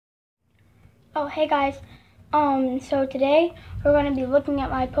Oh, hey guys. So today we're going to be looking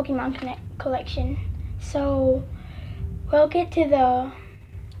at my Pokemon collection. So we'll get to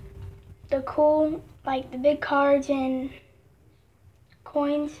the cool, like the big cards and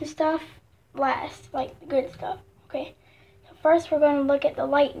coins and stuff last, like the good stuff. Okay. So first we're going to look at the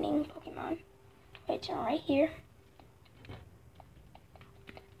lightning Pokemon, which are right here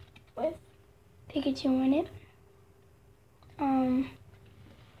with Pikachu in it.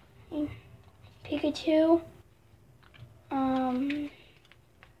 Pikachu.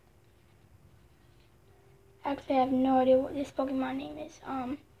 Actually, I have no idea what this Pokemon name is.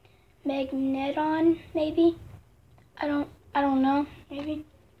 Magneton, maybe. I don't know. Maybe.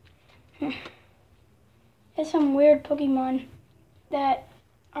 There's some weird Pokemon that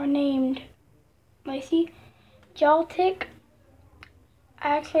are named. Like, see, Joltik.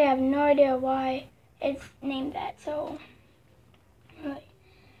 I actually have no idea why it's named that. So, really.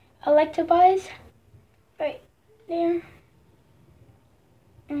 Electabuzz, right there.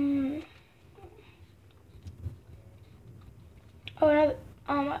 Oh, another,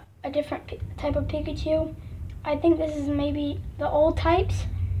 a different type of Pikachu. I think this is maybe the old types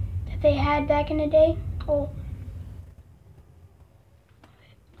that they had back in the day. Oh,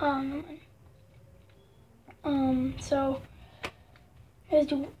 so there's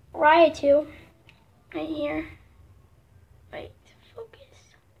Raichu right here. Wait, focus.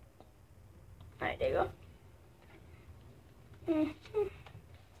 Alright, there you go.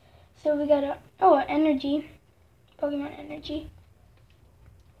 So we got an energy, Pokemon Energy.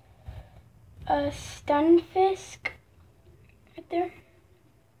 A Stunfisk right there.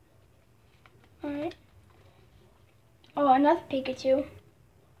 Alright. Oh, another Pikachu.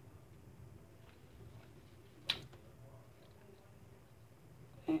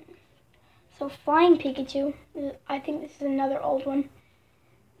 So Flying Pikachu. I think this is another old one.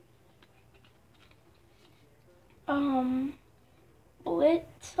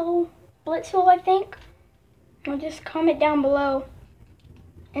 Blitzel, I think. Well, just comment down below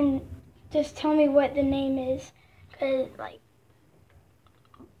and just tell me what the name is. Cause like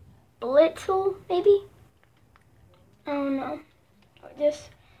Blitzel, maybe? I don't know. Just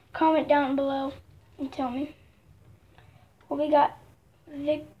comment down below and tell me. Well, we got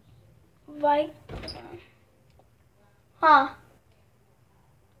Huh?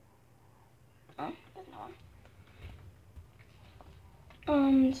 Oh, that's not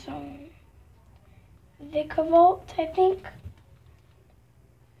one. So Vikavolt, I think.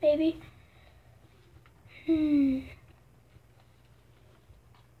 Maybe. We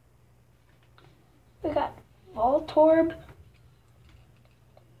got Voltorb.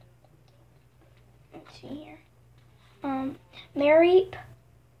 Let's see here. Mareep.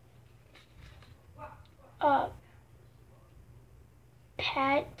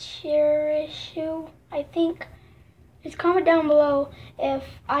 Pachirisu, I think. Just comment down below. If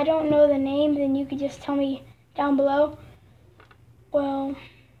I don't know the name, then you could just tell me down below. Well,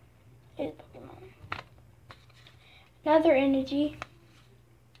 it's Pokemon. Another energy.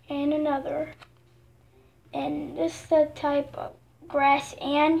 And another. And this is the type of grass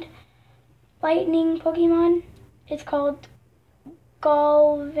and lightning Pokemon. It's called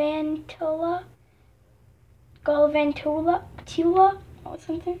Galvantula or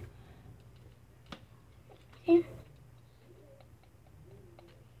something. Okay.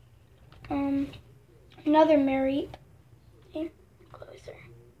 Another Mareep. Okay. Closer.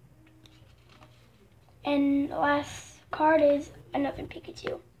 And the last card is another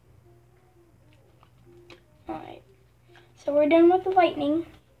Pikachu. Alright. So we're done with the lightning.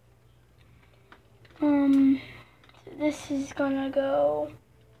 So this is gonna go.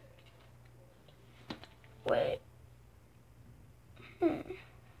 Wait.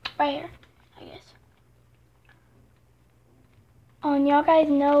 Right here, I guess. Oh, and y'all guys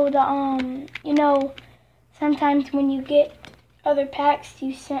know the sometimes when you get other packs,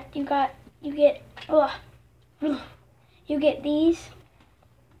 you get these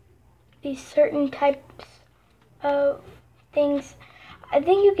certain types of things. I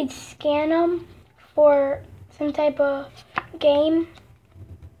think you could scan them for some type of game.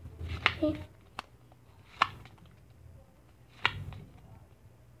 See?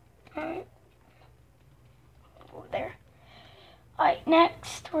 Alright. Over there. Alright,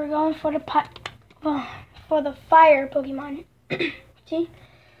 next we're going for the fire Pokemon. See?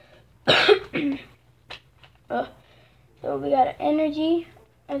 So we got an energy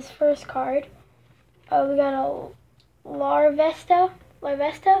as first card. We got a Larvesta.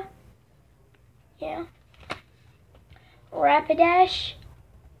 Yeah. Rapidash.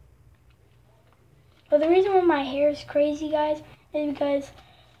 Well, the reason why my hair is crazy, guys, is because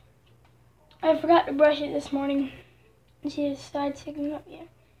I forgot to brush it this morning. And she decided to sticking up. Yeah.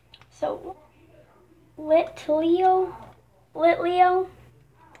 So, Litleo,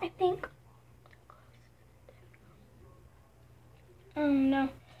 I think. No.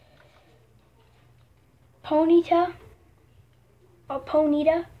 Ponyta, or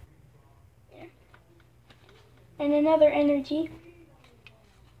Ponita. Yeah. And another energy.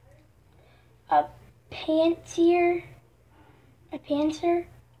 A Panzer,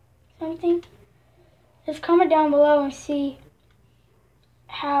 something. Just comment down below and see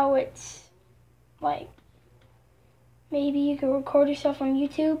how it's like. Maybe you could record yourself on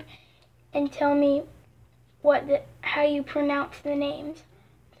YouTube and tell me how you pronounce the names,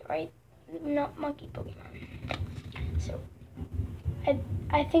 right? Not monkey Pokemon. So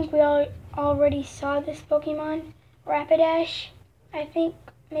I think we all already saw this Pokemon, Rapidash. I think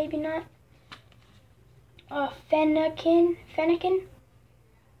maybe not. Fennekin.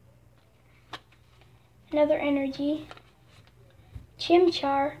 Another energy.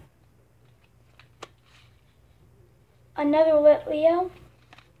 Chimchar. Another Litleo.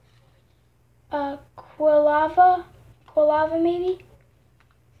 Quilava maybe.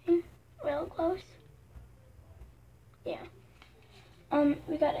 Real close. Yeah.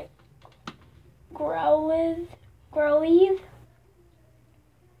 We got a Growlithe,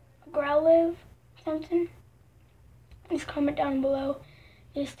 something. Just comment down below.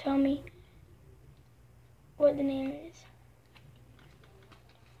 Just tell me what the name is.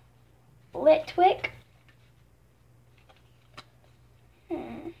 Litwick.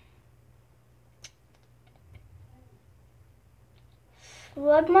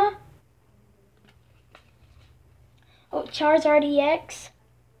 Slugma. Oh, Charizard EX.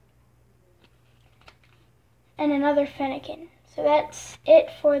 And another Fennekin. So that's it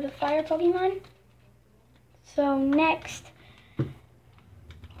for the fire Pokemon. So next,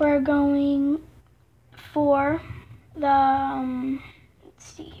 we're going for the, let's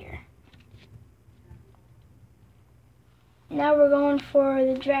see here. Now we're going for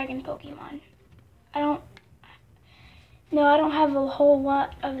the dragon Pokemon. I don't have a whole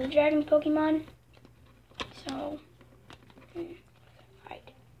lot of the dragon Pokemon. So,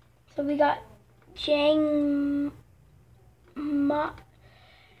 alright. So we got Jangmu,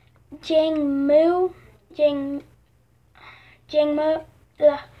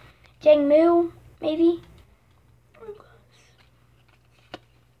 maybe.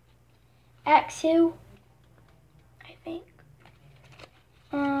 Axu, I think.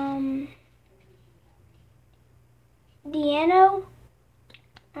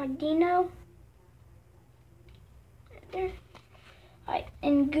 Dino. There. Alright,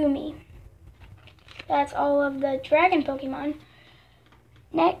 and Gumi. That's all of the dragon Pokemon.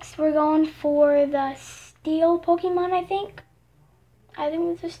 Next, we're going for the steel Pokemon, I think. I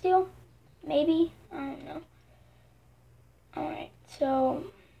think it's a steel. Maybe. I don't know. Alright, so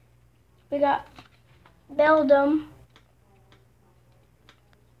we got Beldum.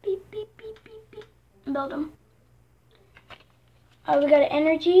 Beep, beep, beep, beep, beep. Beldum. We got an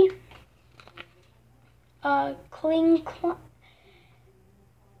energy. Klinklang.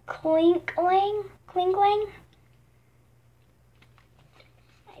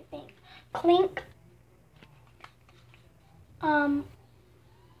 I think. Clink.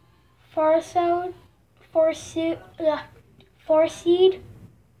 Forseed,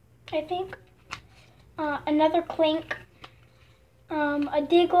 I think. Another Clink. A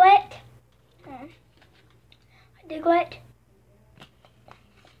Diglett.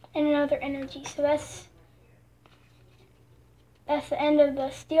 And another energy. So that's the end of the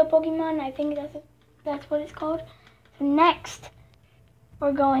steel Pokemon. I think that's what it's called. So next,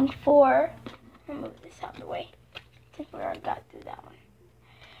 we're going for, I'll move this out of the way since we already got through that one.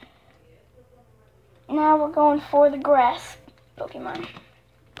 Now we're going for the grass Pokemon.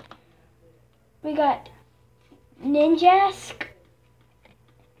 We got Ninjask.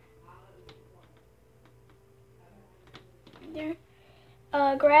 There.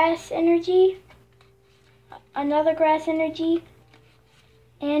 Grass energy. Another grass energy.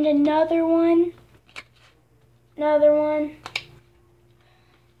 And another one.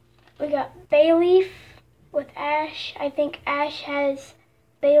 We got Bayleaf with Ash. I think Ash has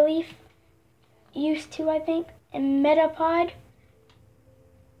Bayleaf. Used to, I think. And Metapod.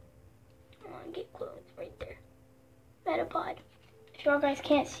 I want to get close right there. Metapod. If y'all guys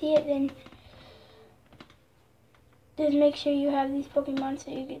can't see it, then just make sure you have these Pokemon so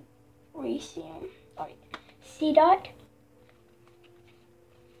you can re-see them. Alright. Seedot.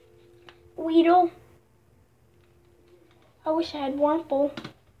 Weedle. I wish I had Wurmple.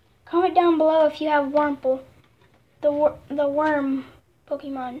 Comment down below if you have Wurmple. The worm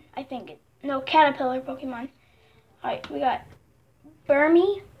Pokemon, I think no, caterpillar Pokemon. Alright, we got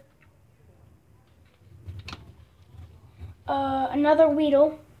Burmy, another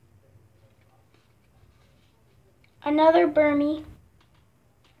Weedle, another Burmy,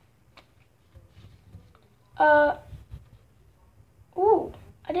 ooh,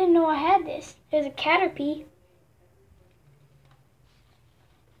 I didn't know I had this. There's a Caterpie.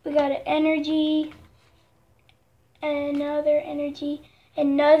 We got an Energy, another Energy,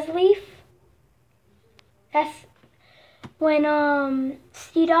 and Nuzleaf. That's when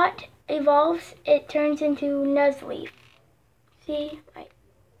Seedot evolves, it turns into Nuzleaf. See, right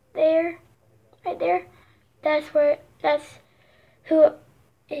there, right there. That's who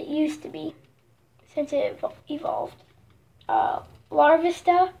it used to be since it evolved.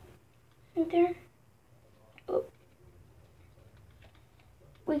 Larvesta, right there. Oop.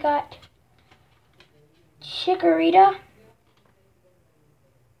 We got Chikorita,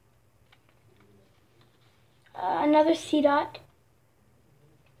 another Seedot,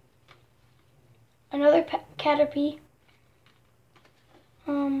 another Caterpie,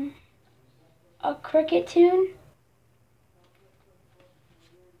 a Cricketune,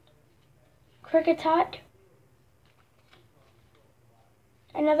 Cricketot,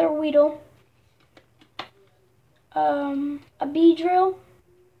 another Weedle, a Beedrill,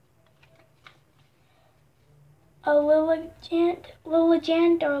 a Lilligant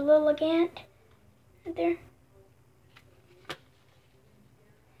or Lilligant, right there.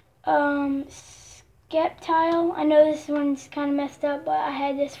 Skeptile. I know this one's kind of messed up, but I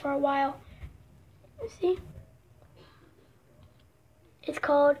had this for a while. Let's see. It's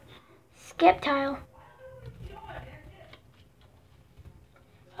called Skeptile.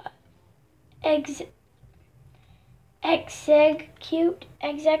 Execute,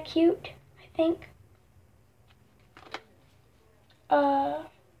 I think.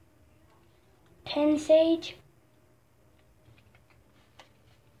 Pensage.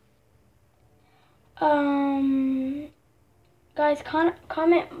 Guys, comment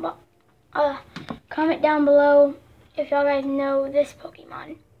down below if y'all guys know this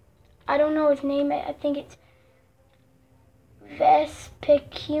Pokemon. I don't know its name. I think it's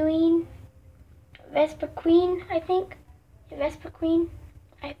Vespiquen, I think. Vespiquen.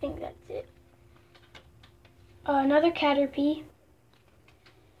 I think that's it. Another Caterpie.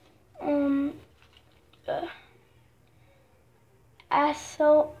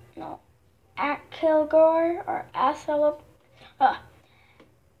 Akilgor or Aselgor,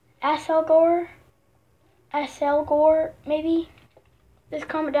 maybe. Just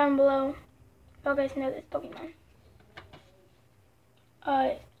comment down below if you guys know this Pokemon.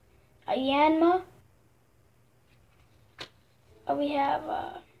 A Yanma. We have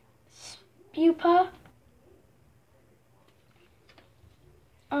Spupa.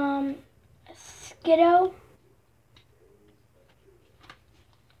 Skiddo.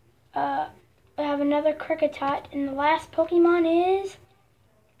 We have another Cricketot, and the last Pokemon is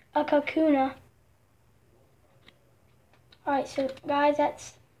a Kakuna. Alright, so guys,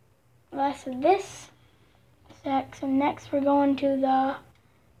 that's the last of this sec. So next we're going to the,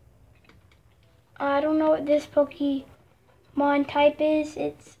 I don't know what this Pokemon type is.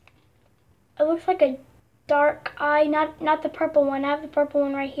 It looks like a dark eye, not the purple one. I have the purple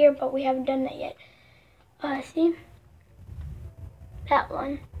one right here, but we haven't done that yet. See? That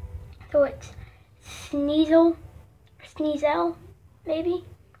one. So it's Sneasel, maybe?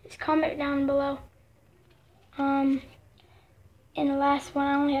 Just comment down below. And the last one,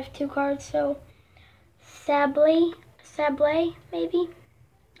 I only have 2 cards, so Sablé, maybe?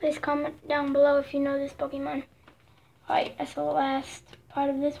 Please comment down below if you know this Pokemon. Alright, that's the last part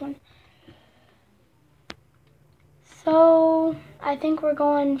of this one. So, I think we're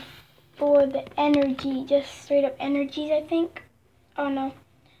going for the energy, just straight up energies, I think. Oh no.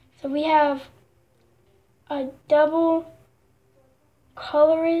 So we have a double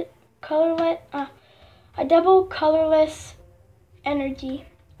colorless energy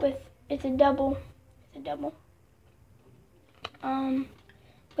with it's a double. We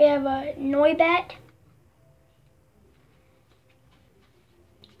have a Noibat.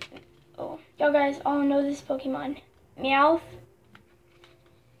 Oh, y'all guys all know this Pokemon. Meowth.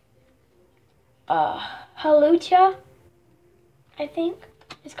 Halucha, I think.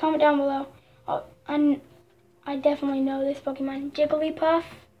 Just comment down below. Oh, I definitely know this Pokemon. Jigglypuff.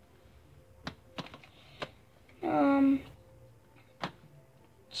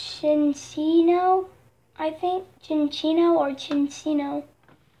 Cinccino, I think. Cinccino or Cinccino.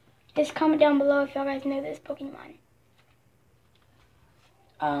 Just comment down below if y'all guys know this Pokemon.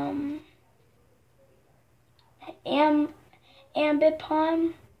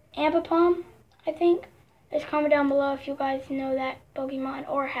 Ambipom, Ambipom, I think. Just comment down below if you guys know that Pokemon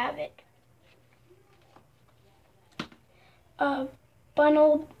or have it.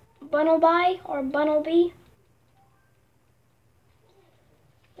 Bunnelby or Bunnelby.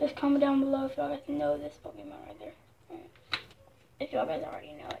 Just comment down below if y'all guys know this Pokemon right there. If y'all guys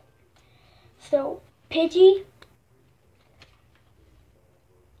already know it. So, Pidgey.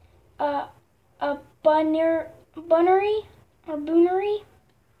 A Bunnery or Boonery.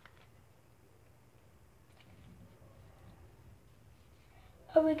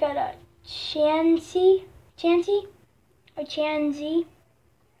 Oh, we got a Chansey or Chansey.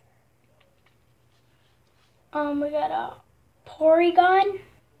 We got a Porygon.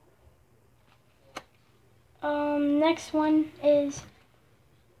 Next one is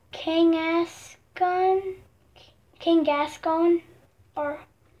Kangaskhan or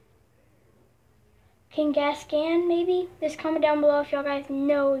Kangaskhan, maybe. Just comment down below if y'all guys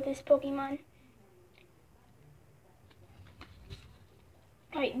know this Pokemon.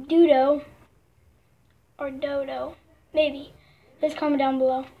 Alright, Dodo or Dodo, maybe. Just comment down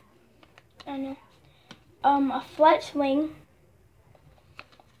below. I don't know. A Fletchling,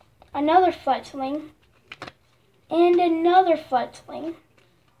 another Fletchling, and another Fletchling,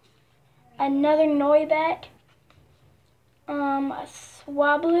 another Noibat, a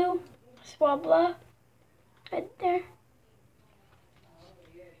Swablu, right there.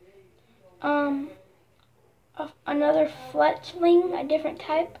 Another Fletchling, a different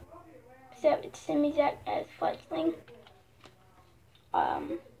type, except it's same exact as Fletchling.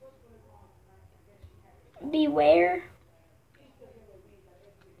 Beware.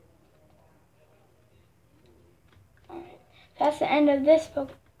 Alright, that's the end of this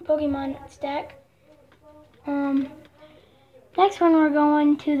Pokemon stack. Next one we're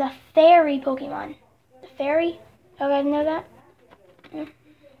going to the fairy Pokemon. The fairy? You guys know that? Yeah.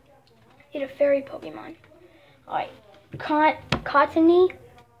 Get a fairy Pokemon. Alright. Cottony.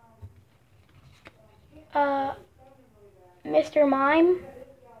 Mr. Mime.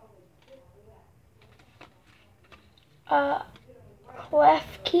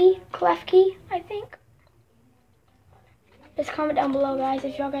 Klefki, I think. Just comment down below, guys,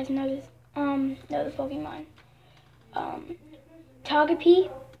 if y'all guys know this, know the Pokemon.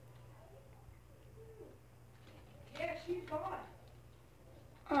 Togepi.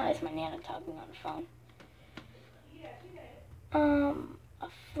 It's my Nana talking on the phone. A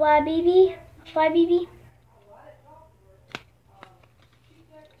Flybeebe.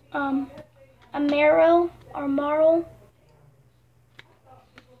 A Marrow or Marl.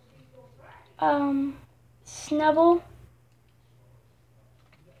 Snubble.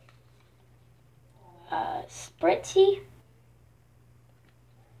 Spritzy.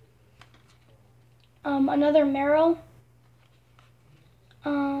 Another Marrow.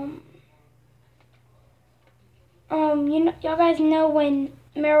 Y'all guys know when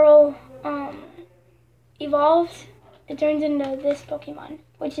Marrow evolves, it turns into this Pokemon,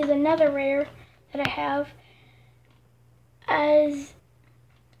 which is another rare that I have as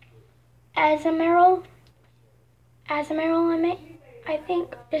a Marrow. I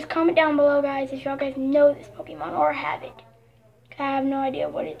think. Just comment down below, guys, if y'all guys know this Pokemon or have it. I have no idea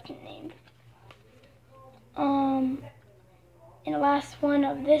what it's named. And the last one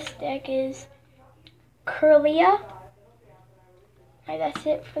of this deck is Kirlia. Alright, that's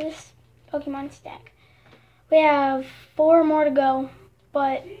it for this Pokemon stack. We have 4 more to go,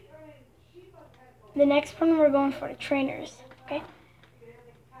 but the next one we're going for the trainers, okay?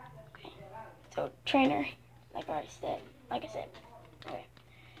 So, trainer, like I said. Okay.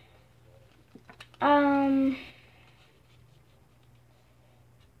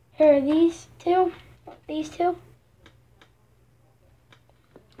 Here are these two.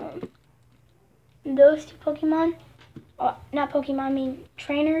 Those two Pokemon. Oh, not Pokemon, I mean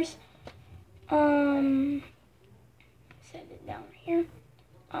trainers. Set it down here.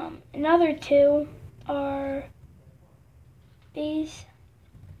 Another two are these.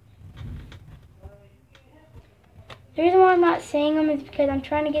 The reason why I'm not saying them is because I'm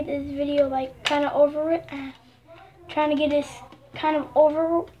trying to get this video like kind of over it. Trying to get this kind of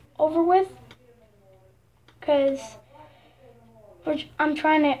over with. Because I'm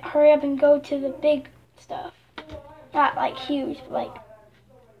trying to hurry up and go to the big stuff. Not like huge, but like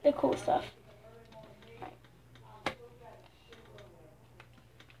the cool stuff.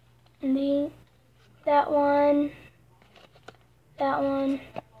 And that one.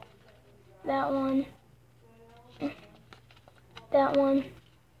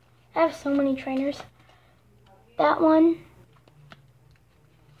 I have so many trainers. That one.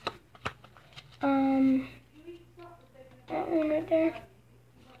 That one right there.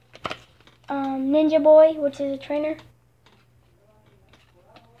 Ninja Boy, which is a trainer.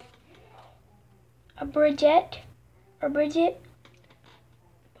 A Bridget,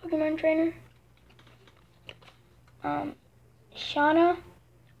 Pokemon trainer. Shayna,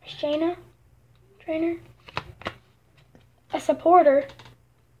 trainer. A supporter.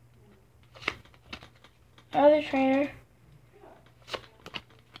 Another trainer.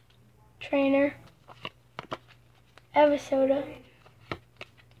 Evisoda.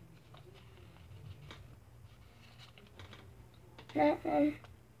 That one.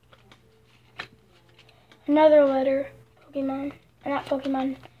 Another letter Pokemon. Not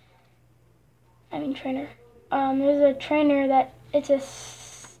Pokemon. I mean trainer. There's a trainer that it's a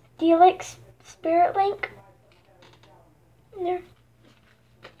Steelix Spirit Link. There.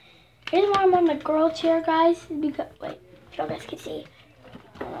 The reason why I'm on the girl chair, guys, is because wait, so you guys can see.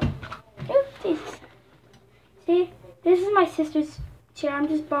 Jesus. See, this is my sister's chair. I'm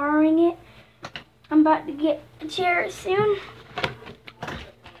just borrowing it. I'm about to get a chair soon.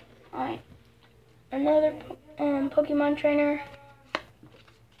 Alright. Another Pokemon trainer.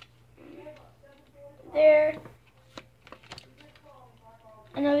 There.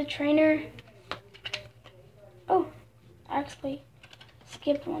 Another trainer. Oh, actually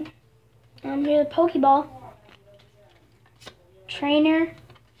skipped one. Here's a Pokeball. Trainer.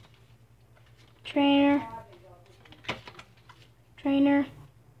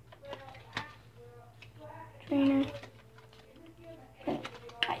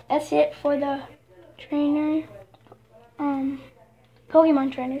 Right, that's it for the trainer.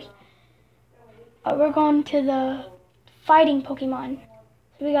 Pokemon trainers. We're going to the fighting Pokemon.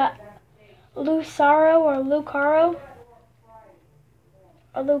 So we got Lucario,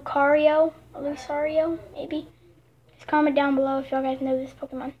 maybe. Just comment down below if y'all guys know this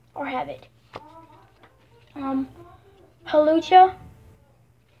Pokemon or have it. Halucha.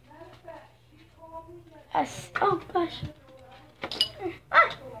 Oh gosh.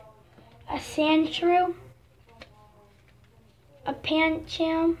 A Sandshrew. A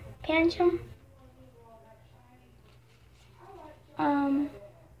Pancham.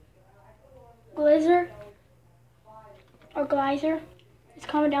 Glizer. Just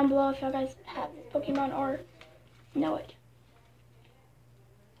comment down below if y'all guys have this Pokemon or know it.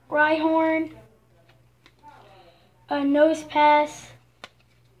 Rhyhorn. A Nosepass.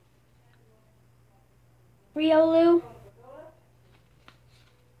 Riolu.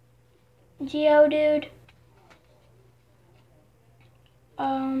 Geodude.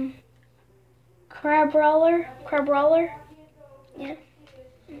 Crabrawler. Yeah.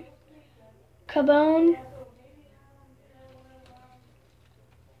 Cabone.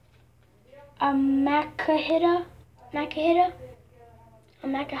 A Makahita.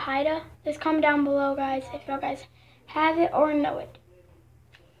 Just comment down below, guys, if y'all guys have it or know it.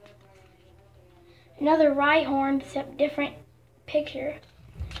 Another Rhyhorn, except different picture.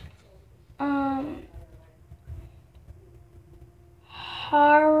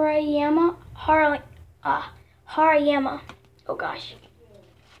 Hariyama. Oh gosh.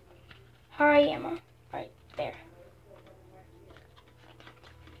 Hariyama. Right there.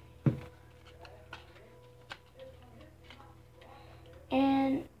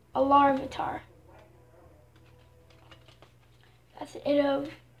 And a Larvitar. That's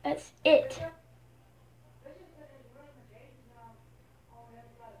it.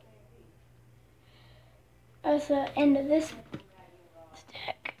 That's the end of this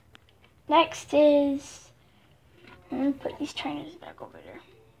deck. Next is, I'm going to put these trainers back over there.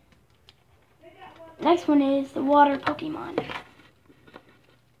 Next one is the water Pokemon.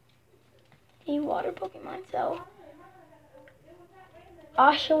 The water Pokemon. So,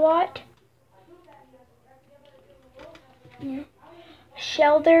 Oshawott. Yeah.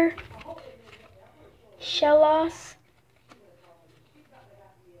 Shelder. Shellos.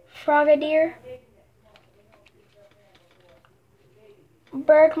 Frogadier.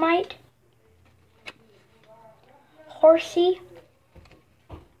 Bergmite. Horsey.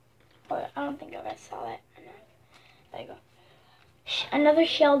 Oh, I don't think you guys saw that. There you go. Another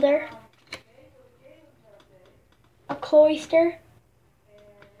Shelder. A Cloyster.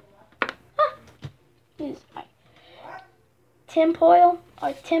 Tempoil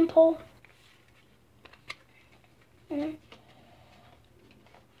or Temple. We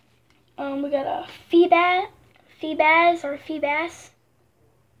got a Feebas.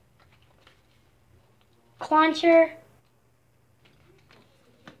 Clauncher.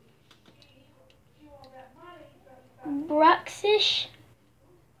 Bruxish.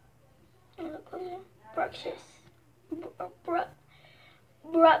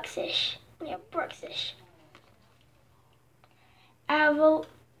 Bruxish. Yeah, Bruxish.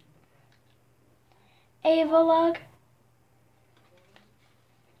 Avalug,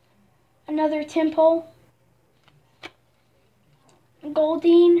 another Temple,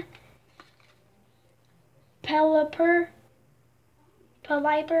 Goldeen, Pelipper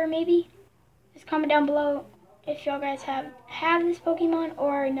maybe. Just comment down below if y'all guys have this Pokemon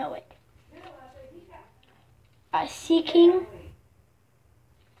or know it. Seeking,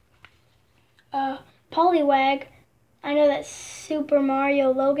 Poliwag. I know that's Super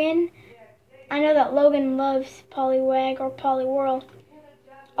Mario Logan. I know that Logan loves Poliwag or Poliwhirl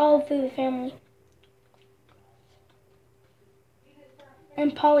all through the family.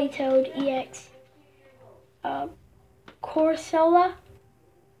 And Politoed EX. Corsola,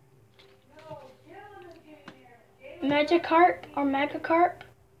 Magikarp or Magikarp.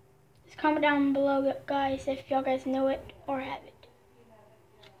 Just comment down below, guys, if y'all guys know it or have it.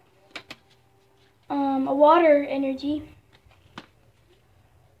 A water energy.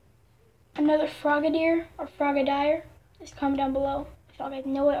 Another Frogadier or Frogadier. Just comment down below if y'all guys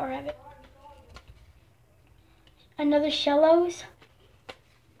know it or have it. Another Shellos.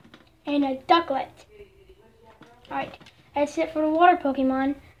 And a Ducklet. Alright, that's it for the water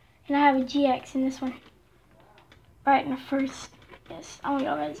Pokemon. And I have a GX in this one. Alright, and first, yes, I want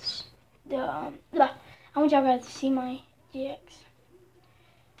y'all guys to see my GX.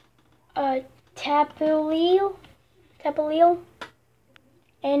 Tapuleal,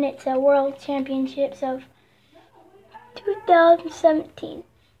 and it's a World Championships of 2017.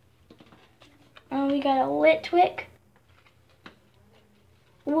 We got a Litwick,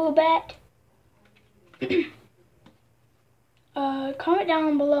 Woobat. Comment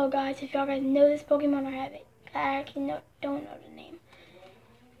down below, guys, if y'all guys know this Pokemon or have it. I actually don't know the name.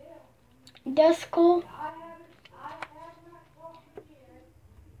 Duskull,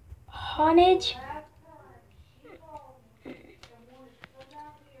 Honage,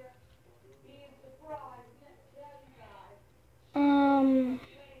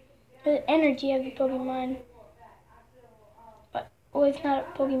 the energy of the Pokemon. Well, it's not a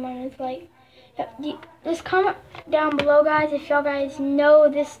Pokemon, it's like, just comment down below, guys, if y'all guys know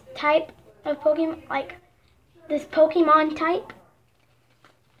this type of Pokemon, like this Pokemon type.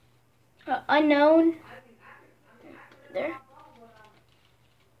 Unknown. There.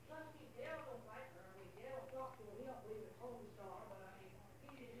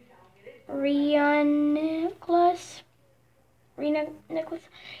 Rhinoceros.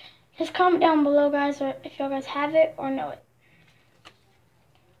 Just comment down below, guys, or if y'all guys have it or know it.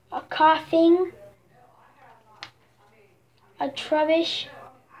 A Coughing, a Trubbish,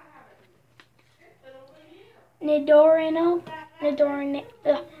 Nidorino,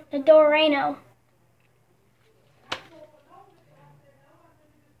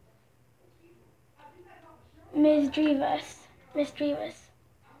 Misdreavus,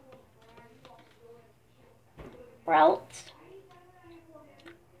 Routes,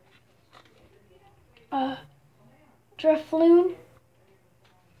 Drifloon,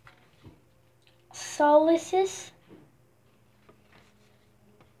 Solaces,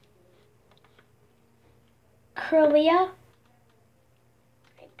 Kirlia,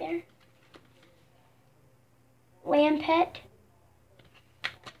 right there, Lampet,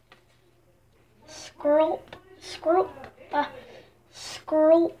 Squirrel,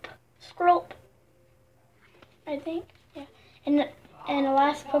 I think, yeah, and the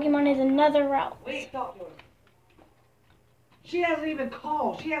last Pokemon is another Route. Wait, talk to her. She hasn't even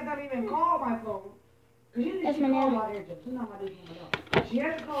called. She has not even called my phone. That's my name. She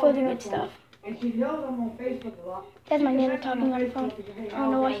hasn't called For the good stuff. And she knows I'm on Facebook a lot. That's my neighbor talking on the phone. I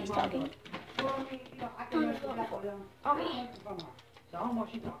don't know why she's talking. Okay. So I don't know what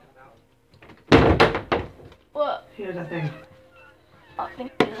she's talking about. What? Here's the thing. Oh,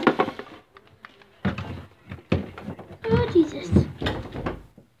 thank you. Oh, Jesus.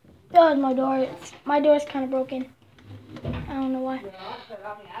 Oh, my door. My door's kind of broken. I don't know why.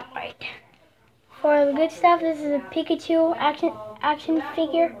 Right. For the good stuff, this is a Pikachu action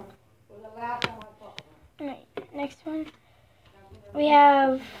figure. Alright, next one. We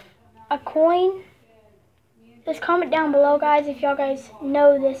have a coin. Just comment down below, guys, if y'all guys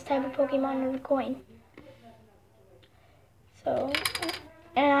know this type of Pokemon or the coin. So,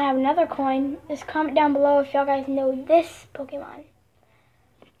 and I have another coin. Just comment down below if y'all guys know this Pokemon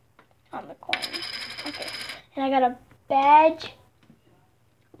on the coin. Okay, and I got a badge.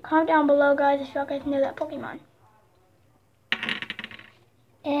 Comment down below, guys, if y'all guys know that Pokemon.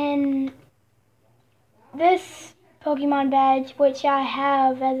 And this Pokemon badge, which I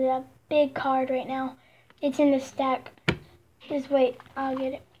have as a big card right now, it's in the stack. Just wait, I'll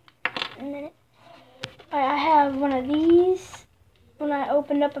get it in a minute. I have one of these. When I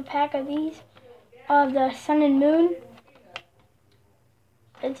opened up a pack of these, of the sun and moon.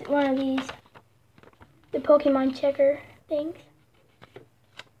 It's one of these, the Pokemon checker things.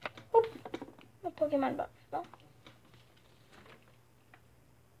 Oop, my Pokemon box fell.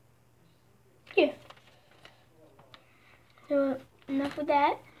 Yeah. So enough with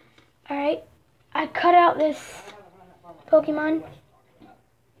that. Alright, I cut out this Pokemon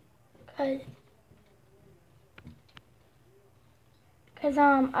because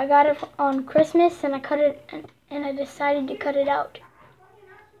I got it on Christmas and I cut it and I decided to cut it out.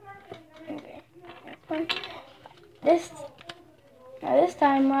 Okay, next one. This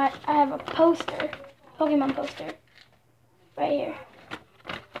time I have a poster, Pokemon poster, right here.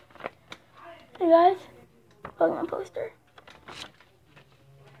 Hey guys, Pokemon poster.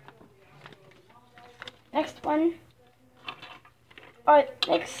 Next one. Alright,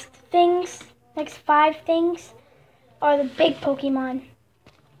 next 5 things are the big Pokemon.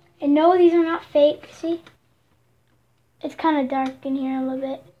 And no, these are not fake, see? It's kind of dark in here a little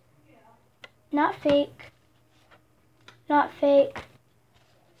bit. Not fake. Not fake.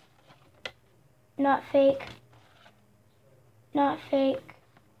 Not fake. Not fake.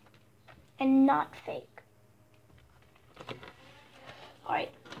 And not fake.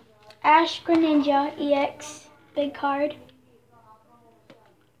 Alright. Ash Greninja EX, big card.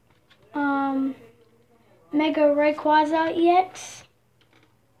 Mega Rayquaza EX.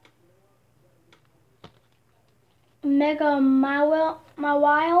 Mega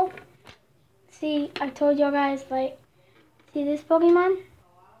Mawile. See, I told y'all guys, like, see this Pokemon?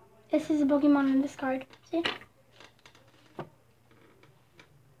 This is a Pokemon on this card. See?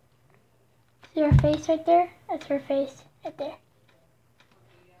 See her face right there? That's her face right there.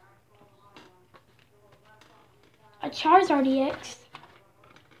 A Charizard EX.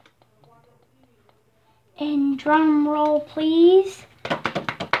 And drum roll, please.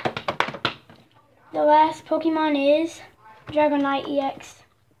 The last Pokemon is Dragonite EX.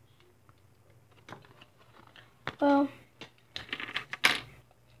 Well,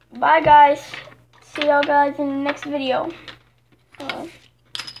 bye guys. See y'all guys in the next video.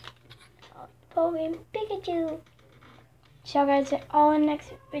 Pokemon Pikachu. See y'all guys all in the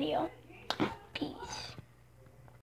next video.